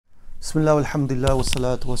بسم الله والحمد لله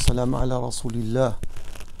والصلاة والسلام على رسول الله.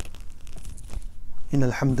 إن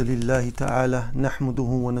الحمد لله تعالى نحمده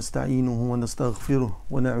ونستعينه ونستغفره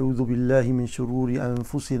ونعوذ بالله من شرور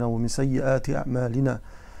أنفسنا ومن سيئات أعمالنا.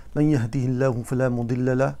 من يهده الله فلا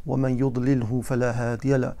مضل له ومن يضلله فلا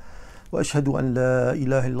هادي له. وأشهد أن لا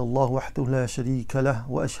إله إلا الله وحده لا شريك له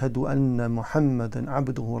وأشهد أن محمدا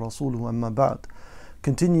عبده ورسوله أما بعد.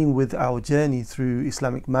 Continuing with our journey through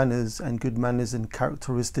Islamic manners and good manners and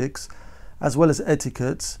characteristics, as well as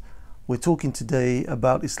etiquettes, we're talking today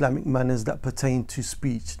about Islamic manners that pertain to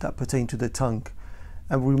speech, that pertain to the tongue.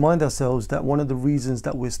 And we remind ourselves that one of the reasons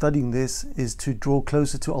that we're studying this is to draw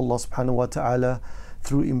closer to Allah subhanahu wa ta'ala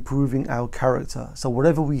through improving our character. So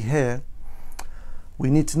whatever we hear, we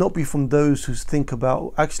need to not be from those who think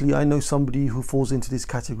about, actually, I know somebody who falls into this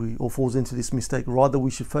category or falls into this mistake. Rather, we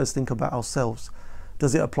should first think about ourselves.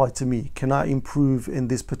 Does it apply to me? Can I improve in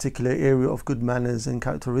this particular area of good manners and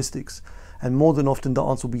characteristics? And more than often the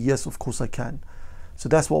answer will be yes, of course I can. So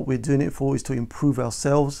that's what we're doing it for, is to improve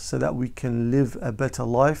ourselves so that we can live a better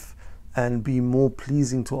life and be more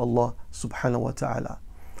pleasing to Allah subhanahu wa ta'ala.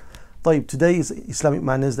 Today is Islamic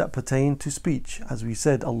manners that pertain to speech. As we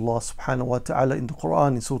said, Allah subhanahu wa ta'ala in the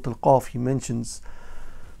Quran, in Surah Al-Qaf, He mentions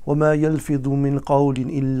وَمَا يَلْفِظُ مِنْ قَوْلٍ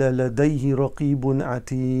إِلَّا لَدَيْهِ رَقِيبٌ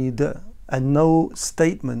عَتِيدٌ. And no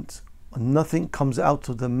statement, nothing comes out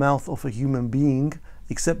of the mouth of a human being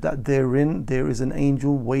except that therein there is an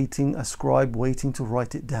angel waiting, a scribe waiting to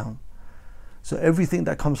write it down. So everything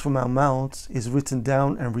that comes from our mouths is written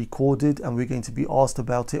down and recorded, and we're going to be asked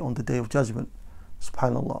about it on the Day of Judgment.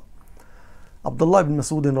 Subhanallah. Abdullah ibn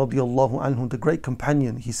Mas'ud radiyallahu anhu, the great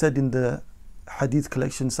companion, he said in the hadith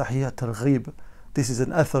collection Sahih at-Targhib, this is an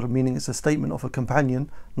athar, meaning it's a statement of a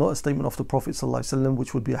companion, not a statement of the Prophet ﷺ,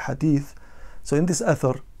 which would be a hadith. So in this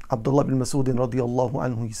athar, Abdullah ibn Mas'ud radiyallahu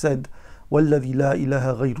anhu, he said, وَالَّذِي لَا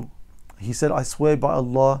إِلَهَ غَيْرُ. He said, I swear by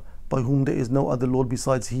Allah, by whom there is no other Lord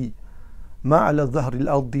besides He. مَا عَلَى ظَهْرِ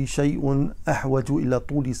الْأَرْضِ شَيْءٌ أَحْوَجُ إِلَى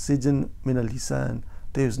طُولِ السِّجْنِ مِنَ الْلِسَانِ.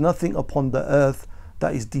 There is nothing upon the earth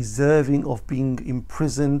that is deserving of being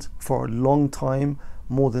imprisoned for a long time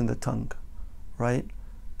more than the tongue. Right?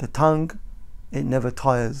 The tongue, it never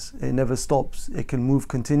tires, it never stops, it can move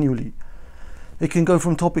continually. It can go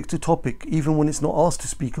from topic to topic. Even when it's not asked to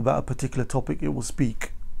speak about a particular topic, it will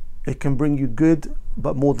speak. It can bring you good,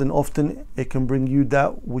 but more than often it can bring you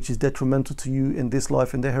that which is detrimental to you in this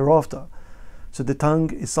life and the hereafter. So the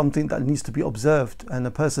tongue is something that needs to be observed, and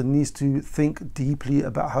a person needs to think deeply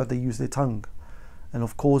about how they use their tongue. And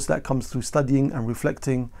of course that comes through studying and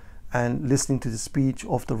reflecting and listening to the speech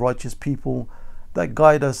of the righteous people that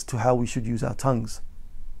guide us to how we should use our tongues.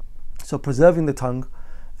 So preserving the tongue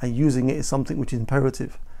and using it is something which is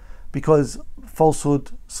imperative, because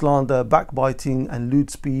falsehood, slander, backbiting and lewd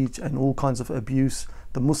speech and all kinds of abuse,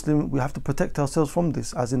 the Muslim, we have to protect ourselves from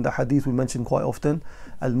this, as in the hadith we mention quite often,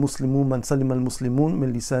 al-Muslimu man salim al-Muslimun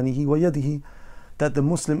min lisanihi wa yadihi, that the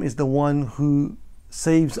Muslim is the one who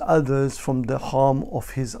saves others from the harm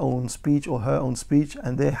of his own speech or her own speech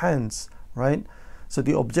and their hands, right? So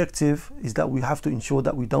the objective is that we have to ensure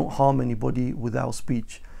that we don't harm anybody with our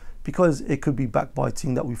speech, because it could be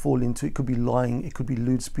backbiting that we fall into, it could be lying, it could be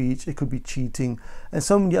lewd speech, it could be cheating, and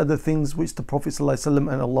so many other things which the Prophet ﷺ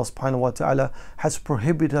and Allah subhanahu wa ta'ala has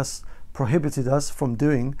prohibited us from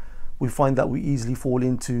doing. We find that we easily fall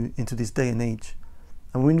into this day and age.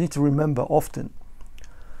 And we need to remember often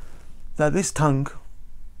that this tongue,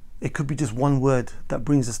 it could be just one word that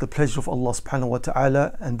brings us the pleasure of Allah subhanahu wa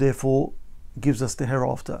ta'ala and therefore gives us the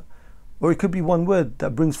hereafter. Or it could be one word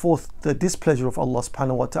that brings forth the displeasure of Allah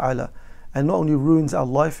subhanahu wa ta'ala and not only ruins our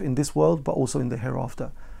life in this world but also in the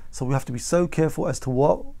hereafter. So we have to be so careful as to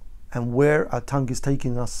what and where our tongue is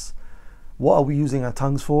taking us. What are we using our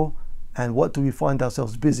tongues for, and what do we find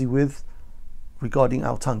ourselves busy with regarding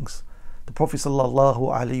our tongues? The Prophet sallallahu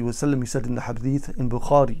alaihi wasallam, he said in the hadith in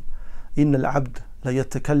Bukhari, إِنَّ الْعَبْدَ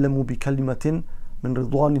لَيَتَّكَلَّمُ بِكَلِمَةٍ مِنْ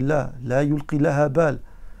رِضْوَانِ اللَّهِ لَا يُلْقِي لَهَا بَالٍ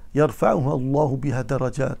يَرْفَعُهَا اللَّهُ بِهَا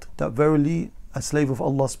دَرَجَاتٍ. That verily a slave of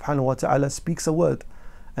Allah subhanahu wa ta'ala speaks a word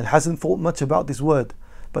and hasn't thought much about this word,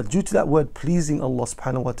 but due to that word pleasing Allah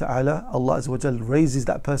subhanahu wa ta'ala, Allah azza wa jal raises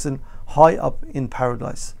that person high up in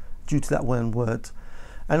paradise due to that one word.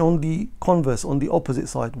 And on the converse, on the opposite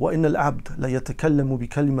side, وَإِنَّ الْعَبْدَ لَيَتَكَلَّمُ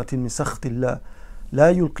بِكَلِمَةٍ مِنْ سَخْطِ اللَّهِ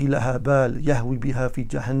لَا يُلْقِي لَهَا بَالٍ يَهْوِي بِهَا فِي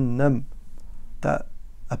جَهَنَّمٍ. That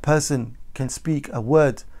a person can speak a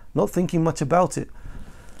word not thinking much about it.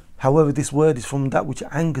 However, this word is from that which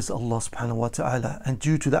angers Allah subhanahu wa ta'ala, and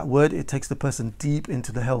due to that word it takes the person deep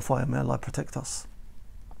into the hellfire. May Allah protect us.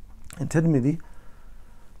 In Tirmidhi,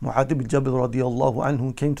 Mu'adh ibn Jabal radiallahu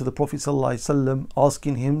anhu came to the Prophet sallallahu alaihi wasallam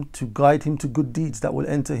asking him to guide him to good deeds that will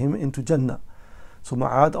enter him into Jannah. So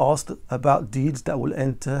Mu'adh asked about deeds that will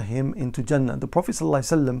enter him into Jannah. The Prophet sallallahu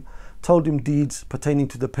alaihi wasallam told him deeds pertaining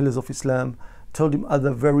to the pillars of Islam, told him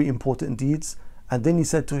other very important deeds, and then he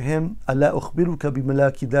said to him, "Ala ukhbiruka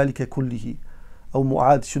bimalaki dhalika kullihi." O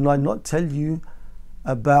Mu'adh, should I not tell you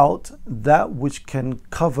about that which can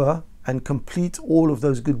cover and complete all of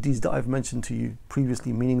those good deeds that I've mentioned to you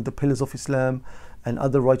previously, meaning the pillars of Islam and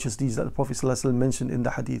other righteous deeds that the Prophet ﷺ mentioned in the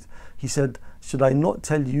hadith. He said, should I not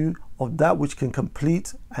tell you of that which can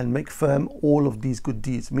complete and make firm all of these good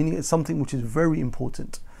deeds, meaning it's something which is very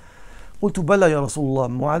important. قلت بلى يا رسول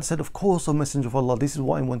الله. Mu'adh said, of course, O Messenger of Allah, this is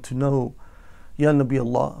what I want to know. Ya Nabi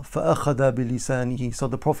Allah, فأخذ بلسانه. So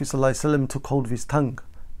the Prophet ﷺ took hold of his tongue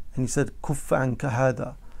and he said, كف عنك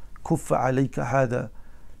هذا, كف عليك هذا.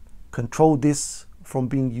 Control this from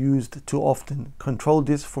being used too often. Control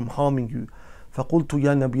this from harming you. فقلت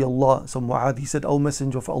يا نبي الله. So Mu'adh, he said, O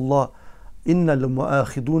Messenger of Allah, إِنَّ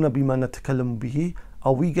لَمُؤَاخِذُونَ بِمَا نَتَكَلَّمُ بِهِ.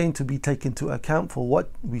 Are we going to be taken to account for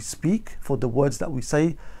what we speak, for the words that we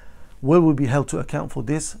say? Will we be held to account for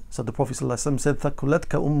this? So the Prophet ﷺ said, ثَكُلَتْكَ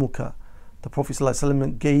أُمُّكَ. The Prophet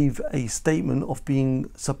ﷺ gave a statement of being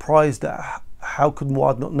surprised at how could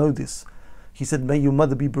Mu'adh not know this. He said, may your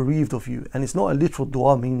mother be bereaved of you. And it's not a literal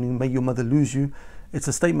dua meaning may your mother lose you. It's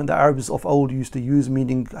a statement that Arabs of old used to use,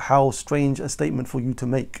 meaning how strange a statement for you to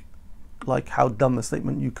make, like how dumb a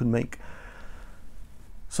statement you could make.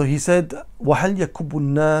 So he said, وَهَلْ يَكُبُّ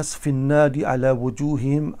النَّاسِ فِي النَّارِ عَلَى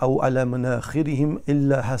وُجُوهِهِمْ أَوْ عَلَى مَنَاخِرِهِمْ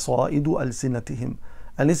إِلَّا حَصَائِدُ أَلْسِنَتِهِمْ.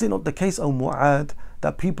 And is it not the case, O Mu'adh,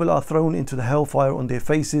 that people are thrown into the hellfire on their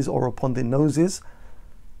faces or upon their noses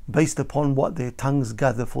based upon what their tongues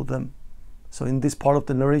gather for them? So in this part of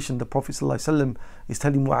the narration, the Prophet ﷺ is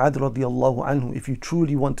telling Mu'adh radiallahu anhu, if you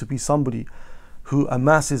truly want to be somebody who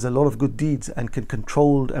amasses a lot of good deeds and can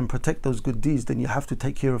control and protect those good deeds, then you have to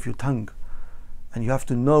take care of your tongue. And you have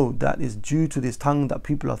to know that it's due to this tongue that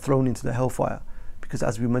people are thrown into the hellfire. Because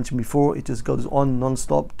as we mentioned before, it just goes on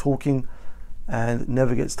non-stop talking and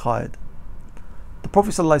never gets tired. The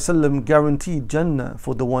Prophet ﷺ guaranteed Jannah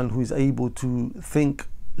for the one who is able to think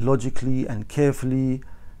logically and carefully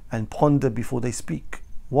and ponder before they speak.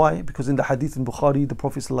 Why? Because in the hadith in Bukhari, the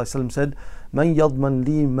Prophet ﷺ said, مَنْ يَضْمَنْ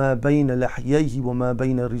لِي مَا بَيْنَ لَحْيَيْهِ وَمَا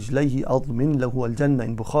بَيْنَ رِجْلَيْهِ أَضْمِنْ لَهُ الْجَنَّةِ.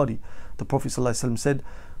 In Bukhari, the Prophet ﷺ said,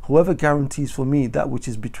 whoever guarantees for me that which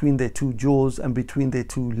is between their two jaws and between their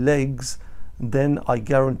two legs, then I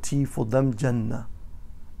guarantee for them Jannah.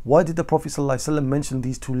 Why did the Prophet ﷺ mention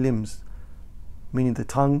these two limbs, meaning the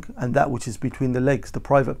tongue and that which is between the legs, the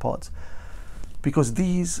private parts? Because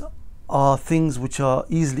these are things which are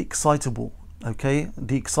easily excitable. Okay,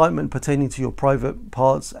 the excitement pertaining to your private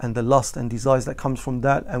parts and the lust and desires that comes from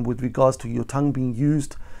that, and with regards to your tongue being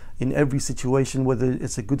used in every situation, whether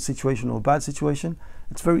it's a good situation or a bad situation,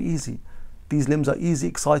 it's very easy. These limbs are easily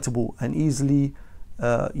excitable and easily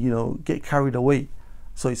get carried away.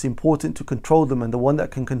 So it's important to control them, and the one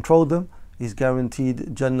that can control them is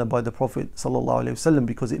guaranteed Jannah by the Prophet ﷺ,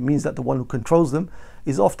 because it means that the one who controls them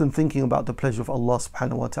is often thinking about the pleasure of Allah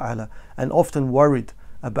subhanahu wa ta'ala and often worried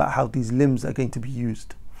about how these limbs are going to be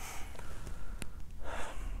used.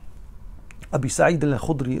 Abi Sa'id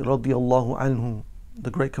al-Khudri radiyallahu anhu, the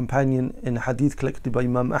great companion, in a hadith collected by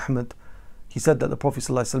Imam Ahmad, he said that the Prophet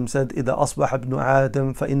ﷺ said, إِذَا أَصْبَحَ ابْنُ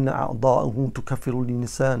آدَمْ فَإِنَّ أَعْضَاءَهُ تُكَفِّرُ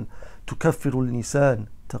النِّسَانِ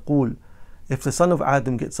تَقُولُ. If the son of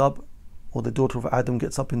Adam gets up, or the daughter of Adam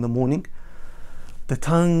gets up in the morning, the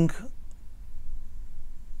tongue,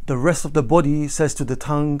 the rest of the body says to the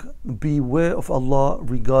tongue, beware of Allah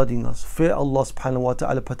regarding us, fear Allah subhanahu wa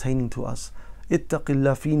ta'ala pertaining to us. اتق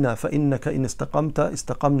الله فينا فإنك إن استقمت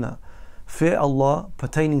استقمنا. Fear Allah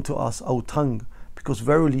pertaining to us, O tongue, because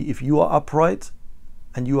verily if you are upright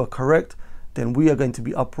and you are correct, then we are going to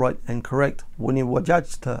be upright and correct. وَإِنْ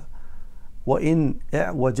وَجَجْتَ وَإِنْ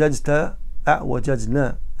أَعْوَجَجْتَ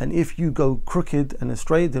أَعْوَجَجْنَا. And if you go crooked and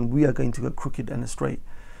astray, then we are going to go crooked and astray.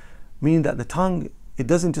 Meaning that the tongue, it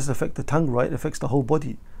doesn't just affect the tongue, right? It affects the whole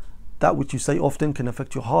body. That which you say often can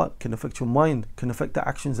affect your heart, can affect your mind, can affect the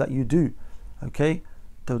actions that you do. Okay?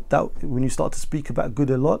 That when you start to speak about good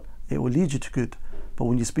a lot, it will lead you to good. But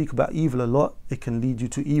when you speak about evil a lot, it can lead you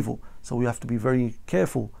to evil. So we have to be very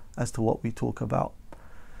careful as to what we talk about.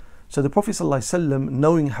 So the Prophet ﷺ,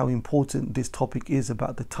 knowing how important this topic is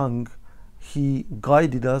about the tongue, he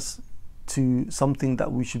guided us to something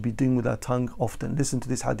that we should be doing with our tongue often. Listen to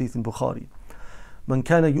this hadith in Bukhari. من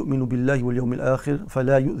كان يؤمن بالله واليوم الآخر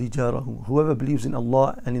فلا يؤذي جاره. Whoever believes in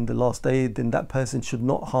Allah and in the last day, then that person should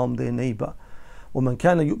not harm their neighbor. ومن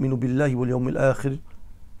كان يؤمن بالله واليوم الآخر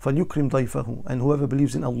فَلْيُكْرِمْ ضَيْفَهُ. And whoever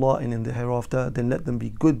believes in Allah and in the hereafter, then let them be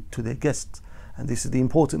good to their guests. And this is the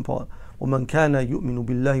important part. وَمَنْ كَانَ يُؤْمِنُ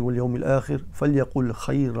بِاللَّهِ وَالْيَوْمِ الْآخِرِ فَلْيَقُلْ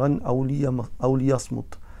خَيْرًا أَوْ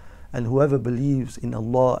لِيَصْمُتْ. And whoever believes in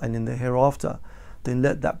Allah and in the hereafter, then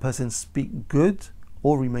let that person speak good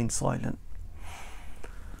or remain silent.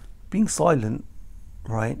 Being silent,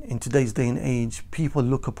 right, in today's day and age, people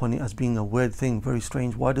look upon it as being a weird thing, very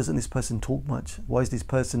strange. Why doesn't this person talk much? Why is this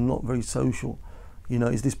person not very social? You know,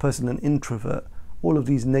 is this person an introvert? All of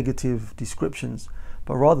these negative descriptions.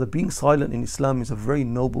 But rather, being silent in Islam is a very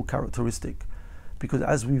noble characteristic, because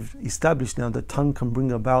as we've established now, the tongue can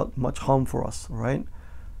bring about much harm for us, right?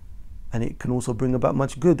 And it can also bring about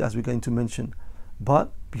much good, as we're going to mention.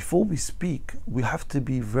 But before we speak, we have to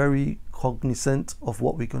be very cognizant of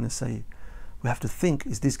what we're going to say. We have to think,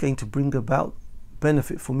 is this going to bring about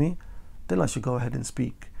benefit for me? Then I should go ahead and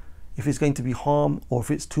speak. If it's going to be harm, or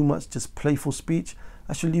if it's too much just playful speech,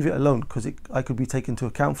 I should leave it alone, because I could be taken to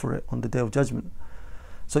account for it on the Day of Judgment.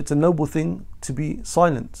 So it's a noble thing to be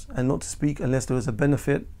silent and not to speak unless there is a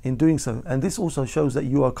benefit in doing so. And this also shows that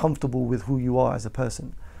you are comfortable with who you are as a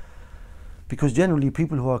person. Because generally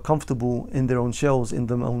people who are comfortable in their own shells, in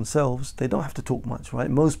their own selves, they don't have to talk much, right?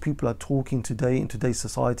 Most people are talking today in today's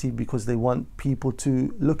society because they want people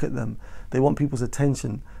to look at them. They want people's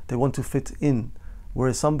attention. They want to fit in.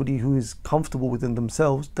 Whereas somebody who is comfortable within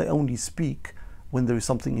themselves, they only speak when there is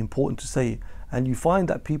something important to say. And you find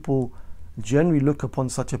that people generally look upon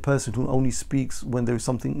such a person who only speaks when there is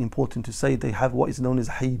something important to say. They have what is known as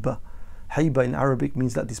hayba. Hayba in Arabic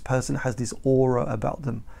means that this person has this aura about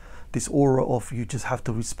them. This aura of, you just have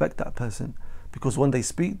to respect that person, because when they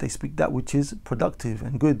speak that which is productive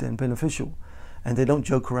and good and beneficial, and they don't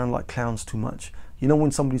joke around like clowns too much. You know,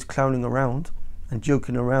 when somebody's clowning around and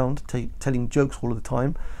joking around, telling jokes all the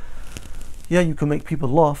time, yeah, you can make people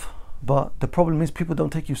laugh, but the problem is people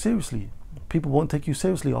don't take you seriously. People won't take you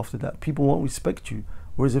seriously after that. People won't respect you.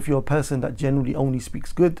 Whereas if you're a person that generally only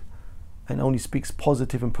speaks good and only speaks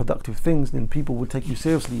positive and productive things, then people will take you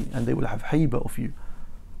seriously and they will have hayba of you.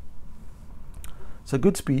 So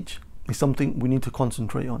good speech is something we need to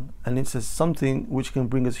concentrate on, and it's something which can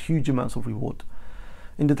bring us huge amounts of reward.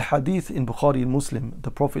 In the hadith in Bukhari and Muslim,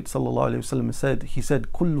 the Prophet ﷺ said, he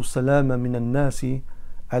said, كُلُّ سَلَامَ مِنَ النَّاسِ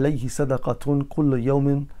عَلَيْهِ صَدَقَةٌ كُلَّ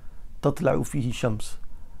يَوْمٍ تَطْلَعُ فِيهِ شَمْسٌ.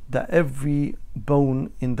 That every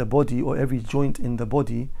bone in the body or every joint in the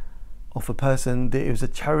body of a person, there is a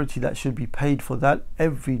charity that should be paid for that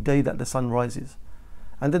every day that the sun rises.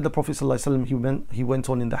 And then the Prophet ﷺ, he went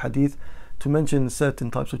on in the hadith to mention certain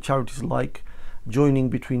types of charities, like joining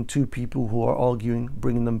between two people who are arguing,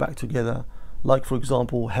 bringing them back together. Like, for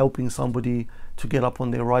example, helping somebody to get up on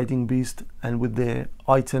their riding beast and with their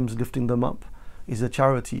items lifting them up is a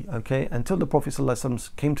charity, okay? Until the Prophet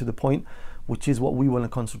ﷺ came to the point, which is what we want to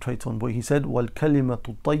concentrate on, where he said,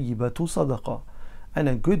 وَالْكَلِمَةُ الطَّيِّبَةُ صَدَقَةٌ. And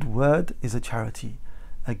a good word is a charity.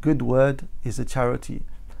 A good word is a charity.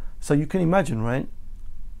 So you can imagine, right?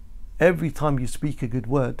 Every time you speak a good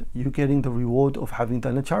word, you're getting the reward of having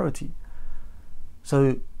done a charity.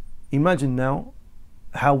 So imagine now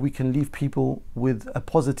how we can leave people with a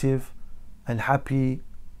positive and happy,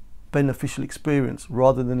 beneficial experience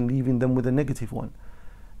rather than leaving them with a negative one.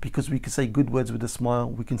 Because we can say good words with a smile,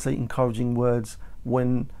 we can say encouraging words.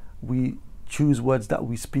 When we choose words that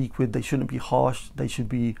we speak with, they shouldn't be harsh, they should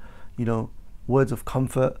be, you know, words of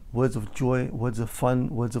comfort, words of joy, words of fun,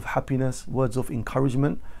 words of happiness, words of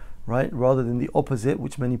encouragement, right? Rather than the opposite,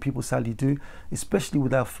 which many people sadly do, especially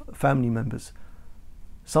with our family members.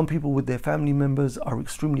 Some people with their family members are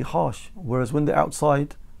extremely harsh, whereas when they're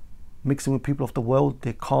outside, mixing with people of the world,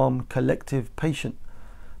 they're calm, collective, patient.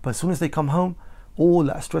 But as soon as they come home, all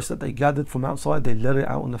that stress that they gathered from outside, they let it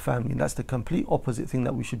out on the family. And that's the complete opposite thing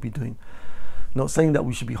that we should be doing. Not saying that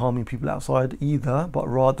we should be harming people outside either, but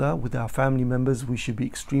rather with our family members, we should be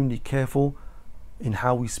extremely careful in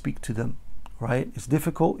how we speak to them, right? It's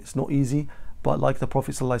difficult, it's not easy, but like the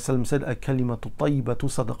Prophet ﷺ said, الْكَلِمَةُ الطَّيِّبَةُ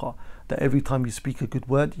صَدَقَةٌ. That every time you speak a good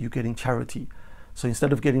word, you're getting charity. So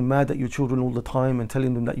instead of getting mad at your children all the time and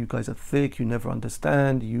telling them that you guys are thick, you never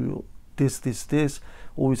understand, you this,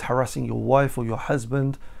 always harassing your wife or your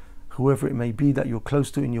husband, whoever it may be that you're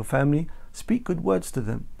close to in your family, speak good words to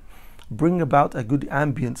them. Bring about a good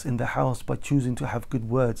ambience in the house by choosing to have good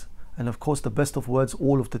words. And of course, the best of words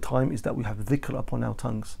all of the time is that we have dhikr upon our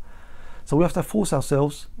tongues. So we have to force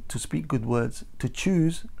ourselves to speak good words, to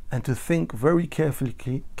choose and to think very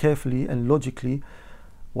carefully and logically.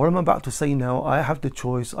 What I'm about to say now, I have the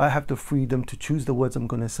choice, I have the freedom to choose the words I'm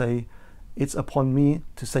going to say. It's upon me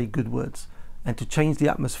to say good words and to change the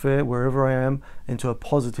atmosphere wherever I am into a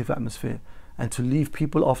positive atmosphere, and to leave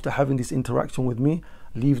people after having this interaction with me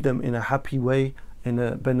leave them in a happy way, in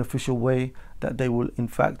a beneficial way, that they will in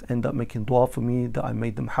fact end up making dua for me, that I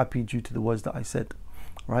made them happy due to the words that I said,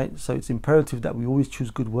 right? So it's imperative that we always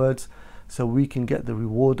choose good words so we can get the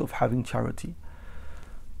reward of having charity.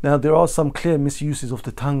 Now, there are some clear misuses of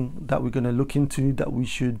the tongue that we're going to look into that we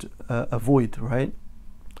should avoid, right?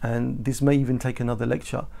 And this may even take another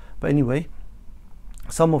lecture. But anyway,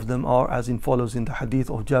 some of them are as in follows in the hadith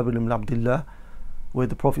of Jabir ibn Abdullah, where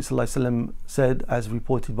the Prophet ﷺ said, as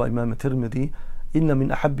reported by Imam Tirmidhi, "Inna min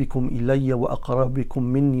ahabbikum ilayya wa aqrabikum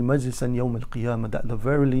minni majlisan yawm al-qiyamah," that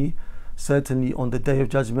verily, certainly on the day of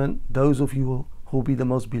judgment, those of you who will be the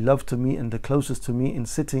most beloved to me and the closest to me in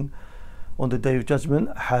sitting on the day of judgment,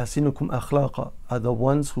 hasinukum akhlaqa, are the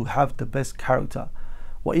ones who have the best character.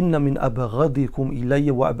 وَإِنَّ مِنْ أَبْغَضِكُمْ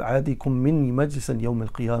إِلَيَّ وَأَبْعَادِكُمْ مِنِّي مَجْلِسًا يَوْمَ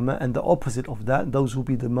الْقِيَامَةِ, and the opposite of that, those who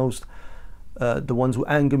be the most, the ones who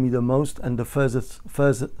anger me the most and the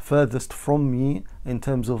furthest from me in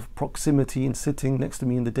terms of proximity in sitting next to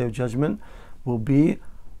me in the day of judgment, will be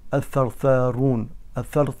الثَّرْثَارُونَ.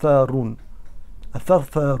 الثَّرْثَارُونَ.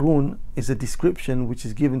 الثَّرْثَارُونَ is a description which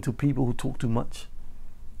is given to people who talk too much,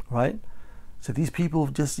 right? So these people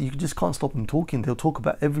you just can't stop them talking. They'll talk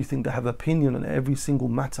about everything. They have opinion on every single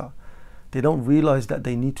matter. They don't realize that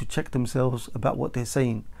they need to check themselves about what they're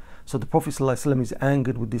saying. So the Prophet ﷺ is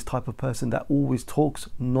angered with this type of person that always talks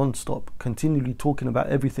non-stop, continually talking about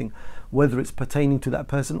everything, whether it's pertaining to that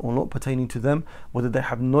person or not pertaining to them, whether they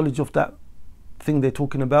have knowledge of that thing they're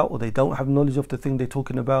talking about or they don't have knowledge of the thing they're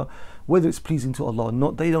talking about, whether it's pleasing to Allah or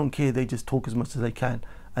not. They don't care. They just talk as much as they can.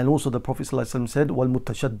 And also the Prophet ﷺ said,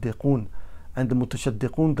 وَالْمُتَشَدِّقُونَ, and the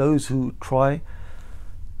mutashaddiqun, those who try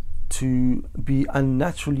to be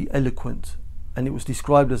unnaturally eloquent. And it was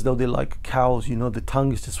described as though they're like cows, you know, the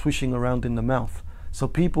tongue is just swishing around in the mouth. So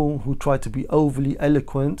people who try to be overly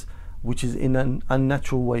eloquent, which is in an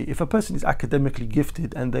unnatural way. If a person is academically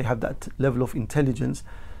gifted and they have that level of intelligence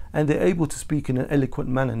and they're able to speak in an eloquent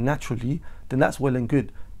manner naturally, then that's well and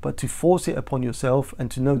good. But to force it upon yourself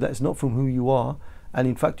and to know that it's not from who you are, and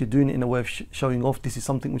in fact you're doing it in a way of showing off, this is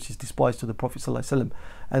something which is despised to the Prophet ﷺ.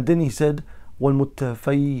 And then he said,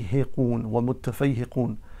 وَالْمُتَّفَيْهِقُونَ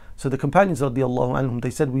وَالْمُتَّفَيْهِقُونَ. So the companions radiallahu anhum, they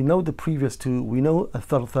said, we know the previous two, we know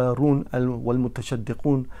الثَّرْثَارُونَ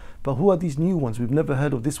وَالْمُتَشَدِّقُونَ, but who are these new ones? We've never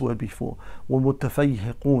heard of this word before.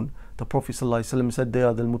 وَالْمُتَّفَيْهِقُونَ. The Prophet ﷺ said they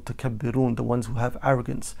are the الْمُتَكَبِّرُونَ, the ones who have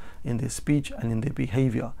arrogance in their speech and in their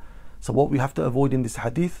behavior. So what we have to avoid in this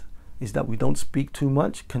hadith is that we don't speak too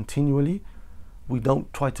much continually. We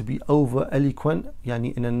don't try to be over eloquent,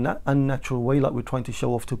 yani in an unnatural way, like we're trying to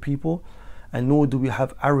show off to people, and nor do we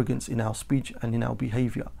have arrogance in our speech and in our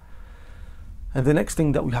behavior. And the next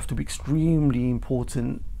thing that we have to be extremely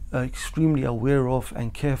important, extremely aware of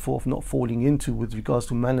and careful of not falling into with regards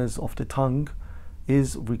to manners of the tongue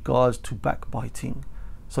is regards to backbiting.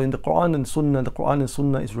 So in the Quran and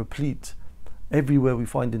Sunnah is replete. Everywhere we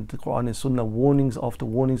find in the Quran and Sunnah warnings after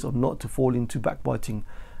warnings of not to fall into backbiting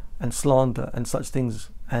and slander and such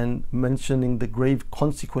things, and mentioning the grave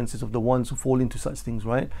consequences of the ones who fall into such things,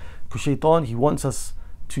 right? Because Shaitan, he wants us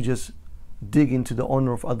to just dig into the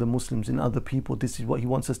honor of other Muslims and other people. This is what he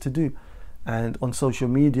wants us to do. And on social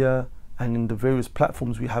media and in the various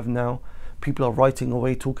platforms we have now, people are writing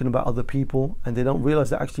away talking about other people, and they don't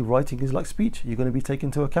realize that actually writing is like speech. You're going to be taken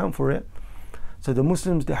into account for it. So the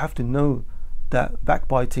Muslims, they have to know that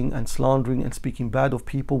backbiting and slandering and speaking bad of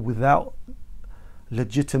people without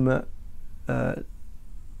legitimate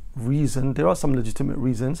reason, there are some legitimate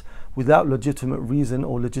reasons, without legitimate reason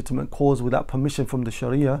or legitimate cause, without permission from the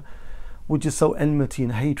Sharia, would just sow enmity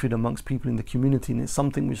and hatred amongst people in the community. And it's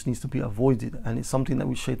something which needs to be avoided, and it's something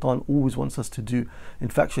that Shaitan always wants us to do. In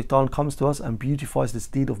fact, Shaitan comes to us and beautifies this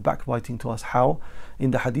deed of backbiting to us. How?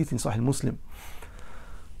 In the hadith in Sahih Muslim,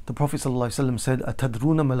 the Prophet ﷺ said,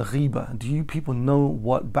 "Atadruna mal ghiba?" Do you people know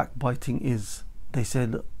what backbiting is? They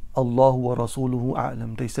said, "Allahu wa rasuluhu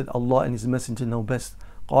a'lam." They said, Allah and His Messenger know best.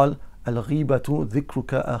 قال الغيبة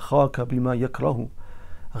ذكرك أخاك بما يكره.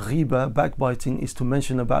 Ghiba, backbiting, is to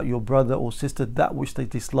mention about your brother or sister that which they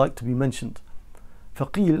dislike to be mentioned.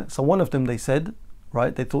 فقيل, so one of them, they said,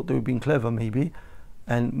 right, they thought they were being clever maybe,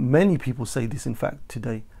 and many people say this in fact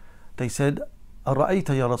today. They said, أرأيت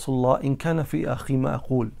يا رسول الله إن كان في أخي ما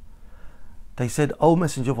أقول. They said, "O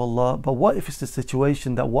Messenger of Allah, but what if it's the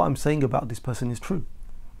situation that what I'm saying about this person is true?"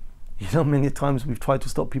 You know, many times we've tried to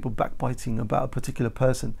stop people backbiting about a particular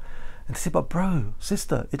person, and they say, "But bro,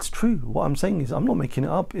 sister, it's true. What I'm saying is, I'm not making it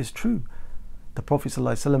up, it's true." The Prophet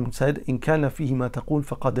ﷺ said, "إن كان فيه ما تقول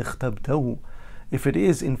فقد اختبته." If it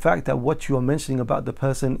is in fact that what you are mentioning about the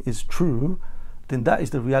person is true, then that is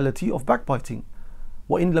the reality of backbiting.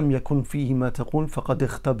 وإن لم يكن فيه ما تقول فقد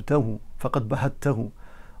اختبته فقد بهته.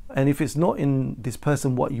 And if it's not in this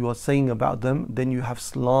person what you are saying about them, then you have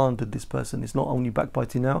slandered this person. It's not only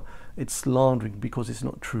backbiting now, it's slandering because it's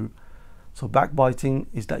not true. So backbiting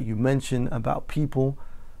is that you mention about people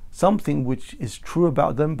something which is true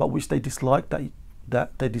about them, but which they dislike that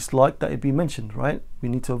it be mentioned, right? We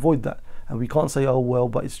need to avoid that. And we can't say, oh well,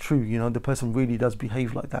 but it's true, you know, the person really does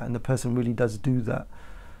behave like that and the person really does do that.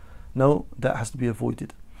 No, that has to be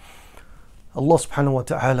avoided. Allah subhanahu wa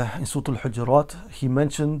ta'ala in Surah Al-Hujurat, He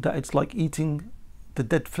mentioned that it's like eating the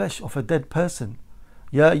dead flesh of a dead person.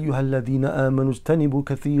 يا أيها الذين آمنوا اجتنبوا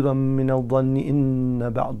كثيرا من الظن إن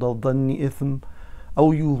بعض الظن إثم.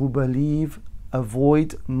 Oh, you who believe,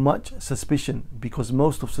 avoid much suspicion, because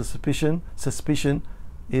most of suspicion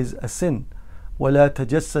is a sin. ولا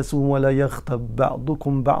تجسسوا ولا يغتب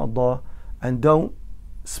بعضكم بعضا. And don't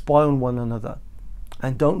spy on one another,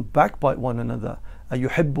 and don't backbite one another.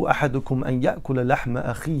 أيحب أحدكم أن يأكل لحم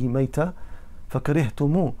أخيه ميتا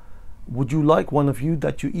فكرهتموه. Would you like one of you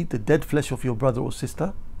that you eat the dead flesh of your brother or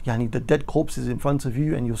sister? Yani the dead corpse is in front of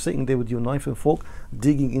you and you're sitting there with your knife and fork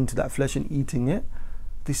digging into that flesh and eating it.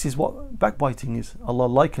 This is what backbiting is. Allah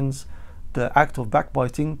likens the act of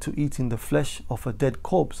backbiting to eating the flesh of a dead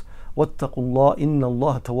corpse. وَاتَّقُوا اللَّهَ إِنَّ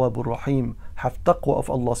اللَّهَ تَوَّابٌ رَحِيمٌ. Have taqwa of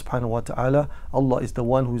Allah subhanahu wa ta'ala. Allah is the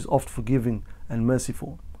one who is oft forgiving and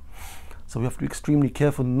merciful. So we have to be extremely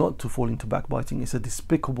careful not to fall into backbiting. It's a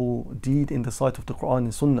despicable deed in the sight of the Quran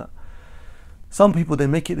and Sunnah. Some people, they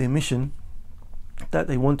make it their mission that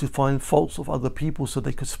they want to find faults of other people so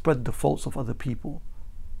they could spread the faults of other people.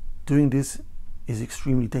 Doing this is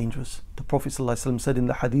extremely dangerous. The Prophet ﷺ said in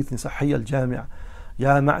the hadith in Sahih al-Jami',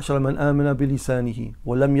 يَا مَعْشَرَ مَنْ آمَنَ بِلِسَانِهِ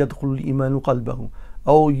وَلَمْ يَدْخُلُ الْإِيمَانُ قَلْبَهُ.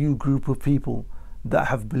 O you group of people that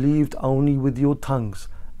have believed only with your tongues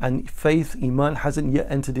and faith, iman, hasn't yet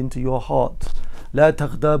entered into your heart. لا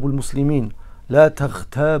تغتابوا المسلمين. لا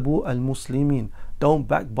تغتابوا المسلمين. Don't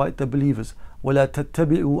backbite the believers. ولا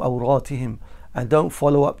تتبعوا أوراتهم. And don't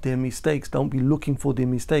follow up their mistakes. Don't be looking for their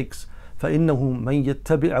mistakes. فإنه من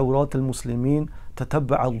يتبع أورات المسلمين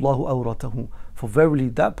تتبع الله أورته. For verily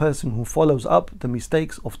that person who follows up the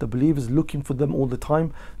mistakes of the believers, looking for them all the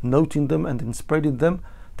time, noting them and then spreading them,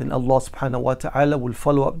 then Allah subhanahu wa ta'ala will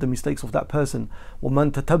follow up the mistakes of that person.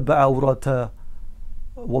 وَمَنْ تَتَبَّعَ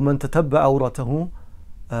أَوْرَتَهُ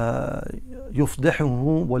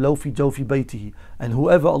يُفْضِحُهُ وَلَوْ فِي جَوْفِ بَيْتِهِ. And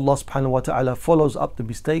whoever Allah subhanahu wa ta'ala follows up the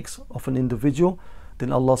mistakes of an individual,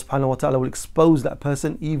 then Allah subhanahu wa ta'ala will expose that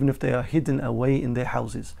person even if they are hidden away in their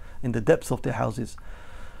houses, in the depths of their houses.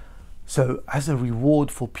 So as a reward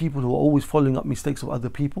for people who are always following up mistakes of other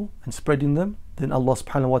people and spreading them, then Allah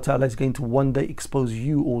subhanahu wa ta'ala is going to one day expose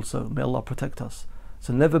you also. May Allah protect us.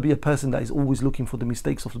 So never be a person that is always looking for the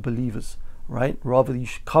mistakes of the believers, right? Rather you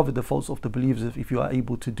should cover the faults of the believers if you are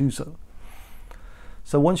able to do so.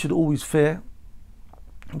 So one should always fear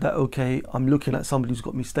that, okay, I'm looking at somebody who's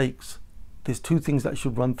got mistakes. There's two things that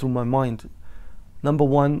should run through my mind. Number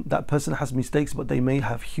one, that person has mistakes, but they may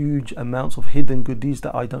have huge amounts of hidden good deeds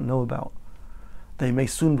that I don't know about. They may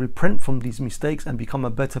soon repent from these mistakes and become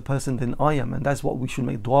a better person than I am. And that's what we should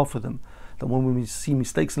make dua for them. That when we see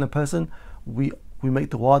mistakes in a person, we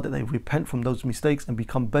make dua that they repent from those mistakes and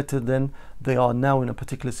become better than they are now in a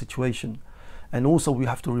particular situation. And also we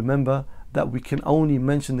have to remember that we can only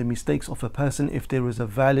mention the mistakes of a person if there is a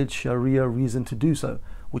valid Sharia reason to do so,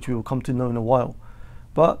 which we will come to know in a while.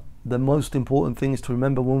 But the most important thing is to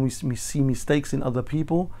remember when we see mistakes in other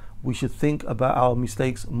people, we should think about our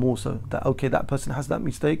mistakes more so. That okay, that person has that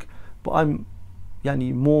mistake, but I'm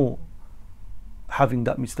more having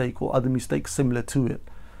that mistake or other mistakes similar to it.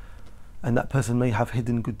 And that person may have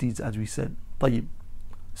hidden good deeds, as we said. طيب.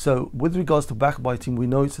 So with regards to backbiting, we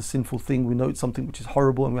know it's a sinful thing, we know it's something which is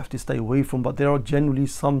horrible and we have to stay away from, but there are generally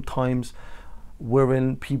some times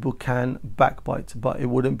wherein people can backbite, but it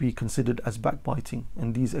wouldn't be considered as backbiting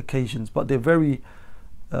in these occasions. But they're very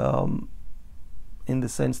in the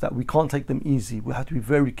sense that we can't take them easy. We have to be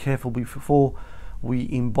very careful before we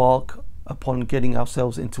embark upon getting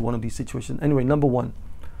ourselves into one of these situations. Anyway, number one,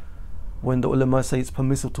 when the ulama say it's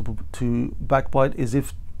permissible to backbite, is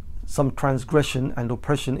if some transgression and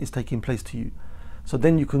oppression is taking place to you. So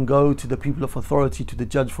then you can go to the people of authority, to the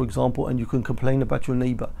judge for example, and you can complain about your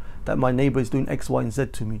neighbor, that my neighbor is doing X, Y and Z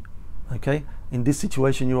to me. Okay, in this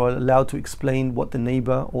situation you are allowed to explain what the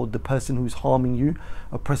neighbor or the person who's harming you,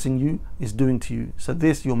 oppressing you, is doing to you. So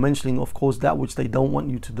this, you're mentioning of course that which they don't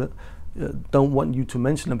want you to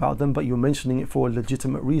mention about them, but you're mentioning it for a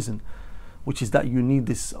legitimate reason, which is that you need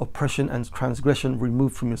this oppression and transgression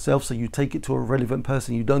removed from yourself. So you take it to a relevant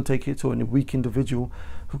person. You don't take it to a weak individual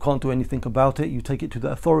who can't do anything about it. You take it to the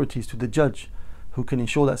authorities, to the judge, who can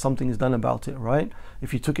ensure that something is done about it, right?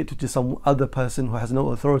 If you took it to some other person who has no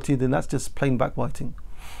authority, then that's just plain backbiting.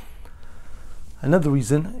 Another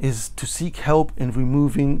reason is to seek help in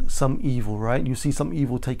removing some evil, right? You see some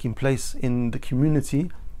evil taking place in the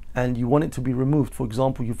community and you want it to be removed. For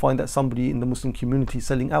example, you find that somebody in the Muslim community is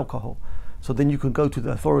selling alcohol. So then you can go to the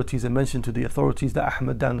authorities and mention to the authorities that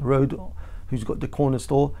Ahmed down the road, who's got the corner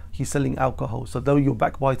store, he's selling alcohol. So though you're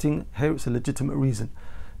backbiting, here it's a legitimate reason,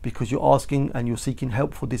 because you're asking and you're seeking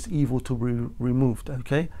help for this evil to be removed,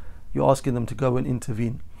 okay? You're asking them to go and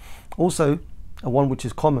intervene. Also, one which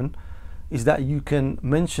is common is that you can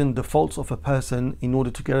mention the faults of a person in order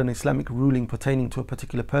to get an Islamic ruling pertaining to a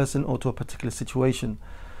particular person or to a particular situation.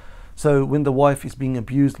 So when the wife is being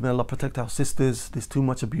abused, may Allah protect our sisters, there's too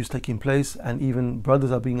much abuse taking place, and even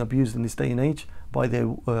brothers are being abused in this day and age by their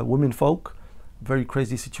women folk. Very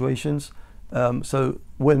crazy situations. So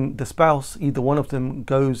when the spouse, either one of them,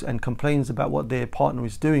 goes and complains about what their partner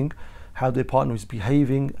is doing, how their partner is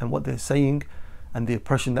behaving and what they're saying and the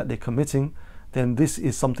oppression that they're committing, then this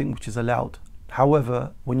is something which is allowed.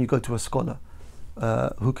 However, when you go to a scholar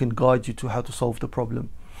who can guide you to how to solve the problem.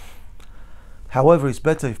 However, it's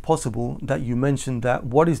better, if possible, that you mention that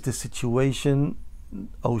what is the situation,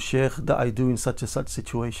 oh Sheikh, that I do in such and such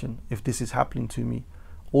situation if this is happening to me.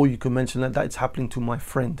 Or you can mention that it's happening to my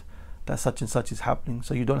friend, that such and such is happening.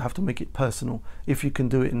 So you don't have to make it personal. If you can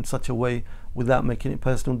do it in such a way without making it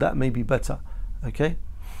personal, that may be better. Okay?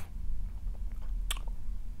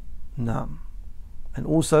 Now, and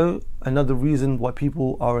also another reason why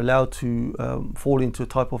people are allowed to fall into a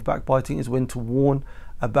type of backbiting is when to warn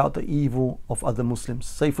about the evil of other Muslims.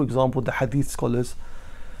 Say for example, the hadith scholars,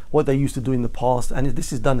 what they used to do in the past, and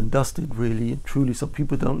this is done and dusted really and truly, so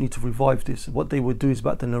people don't need to revive this. What they would do is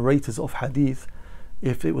about the narrators of hadith,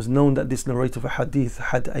 if it was known that this narrator of a hadith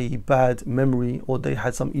had a bad memory or they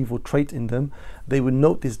had some evil trait in them, they would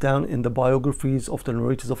note this down in the biographies of the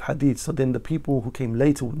narrators of hadith. So then the people who came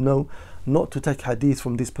later would know not to take hadith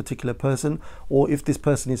from this particular person, or if this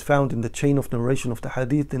person is found in the chain of narration of the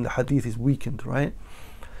hadith, then the hadith is weakened, right?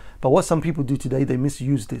 But what some people do today, they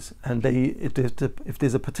misuse this, and if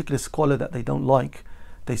there's a particular scholar that they don't like,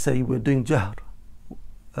 they say we're doing jahr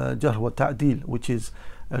wa ta'dil, which is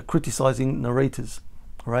criticizing narrators,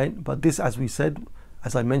 right? But this, as we said,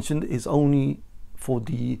 as I mentioned, is only for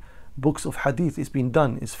the books of hadith. It's been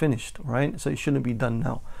done, it's finished, right? So it shouldn't be done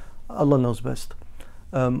now. Allah knows best.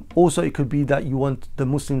 Also, it could be that the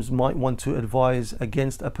Muslims might want to advise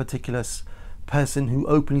against a particular person who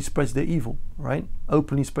openly spreads their evil, right?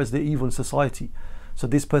 Openly spreads their evil in society. So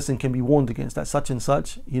this person can be warned against that such and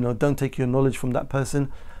such, don't take your knowledge from that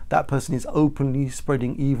person. That person is openly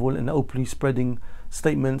spreading evil and openly spreading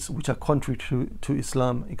statements which are contrary to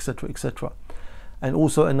Islam, etc., etc. And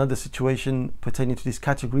also another situation pertaining to this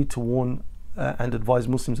category to warn and advise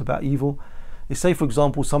Muslims about evil is, say for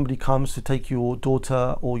example, somebody comes to take your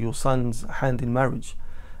daughter or your son's hand in marriage,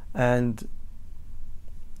 and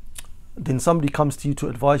then somebody comes to you to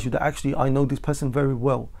advise you that actually I know this person very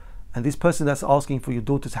well, and this person that's asking for your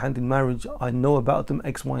daughter's hand in marriage, I know about them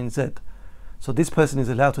X, Y, and Z. So this person is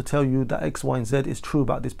allowed to tell you that X, Y, and Z is true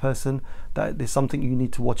about this person, that there's something you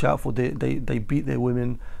need to watch out for. They beat their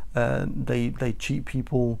women, they cheat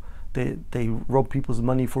people, they rob people's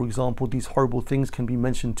money, for example. These horrible things can be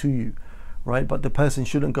mentioned to you, right? But the person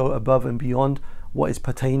shouldn't go above and beyond what is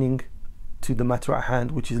pertaining to the matter at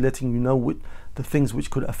hand, which is letting you know the things which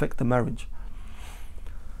could affect the marriage.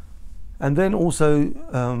 And then also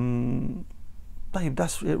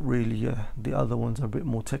that's it really. The other ones are a bit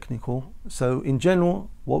more technical. So in general,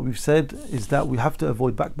 what we've said is that we have to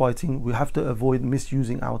avoid backbiting, we have to avoid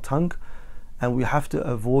misusing our tongue, and we have to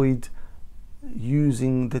avoid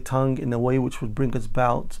using the tongue in a way which would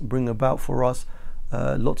bring about for us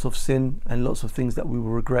lots of sin and lots of things that we will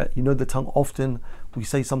regret. The tongue, often we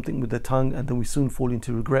say something with the tongue and then we soon fall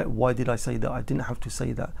into regret. Why did I say that? I didn't have to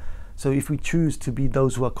say that. So if we choose to be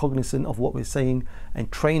those who are cognizant of what we're saying and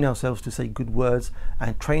train ourselves to say good words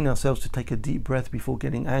and train ourselves to take a deep breath before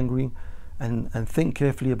getting angry and think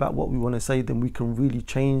carefully about what we want to say, then we can really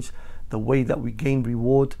change the way that we gain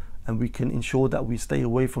reward, and we can ensure that we stay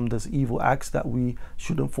away from those evil acts that we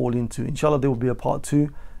shouldn't fall into. Inshallah, there will be a part 2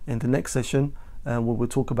 in the next session, where we'll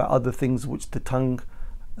talk about other things which the tongue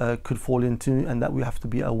could fall into and that we have to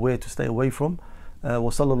be aware to stay away from. Wa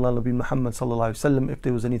sallallahu nabi Muhammad sallallahu alaihi wasallam. If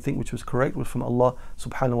there was anything which was correct, was from Allah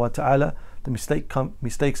subhanahu wa ta'ala. The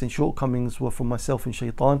mistakes and shortcomings were from myself and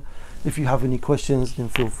shaitan. If you have any questions, then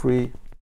feel free